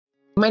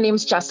My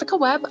name's Jessica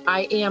Webb.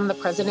 I am the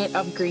president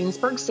of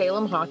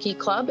Greensburg-Salem Hockey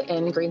Club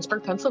in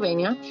Greensburg,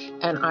 Pennsylvania,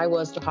 and I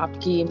was the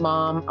Hockey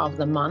Mom of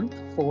the Month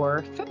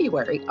for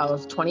February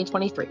of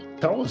 2023.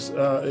 Tell us,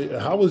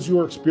 how was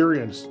your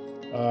experience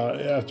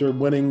after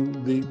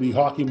winning the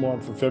Hockey Mom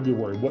for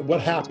February?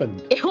 What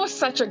happened? It was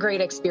such a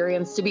great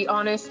experience, to be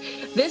honest.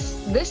 This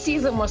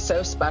season was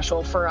so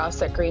special for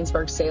us at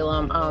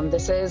Greensburg-Salem.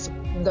 This is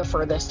the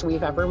furthest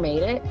we've ever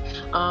made it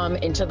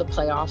into the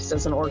playoffs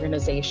as an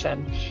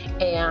organization.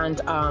 And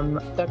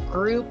the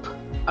group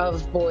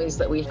of boys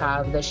that we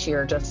have this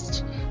year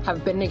just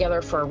have been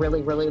together for a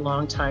really, really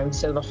long time.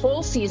 So the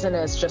whole season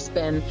has just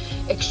been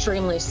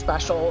extremely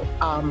special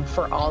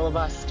for all of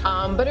us.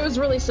 But it was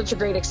really such a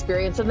great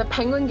experience. And the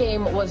Penguin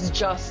game was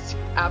just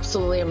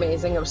absolutely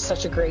amazing. It was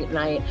such a great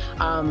night.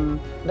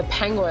 The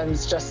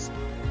Penguins just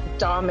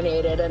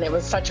dominated, and it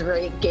was such a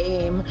great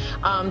game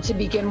to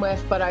begin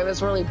with. But I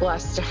was really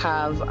blessed to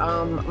have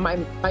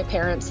my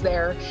parents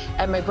there,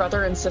 and my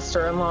brother and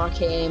sister-in-law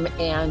came,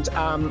 and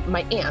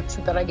my aunt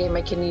that I gave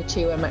my kidney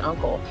to, and my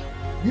uncle.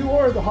 You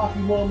are the Hockey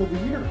Mom of the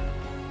Year.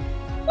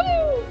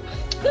 Woo!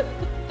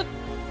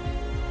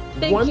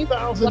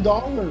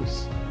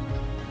 $1,000.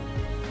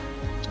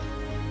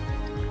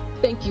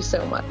 Thank you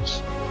so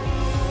much.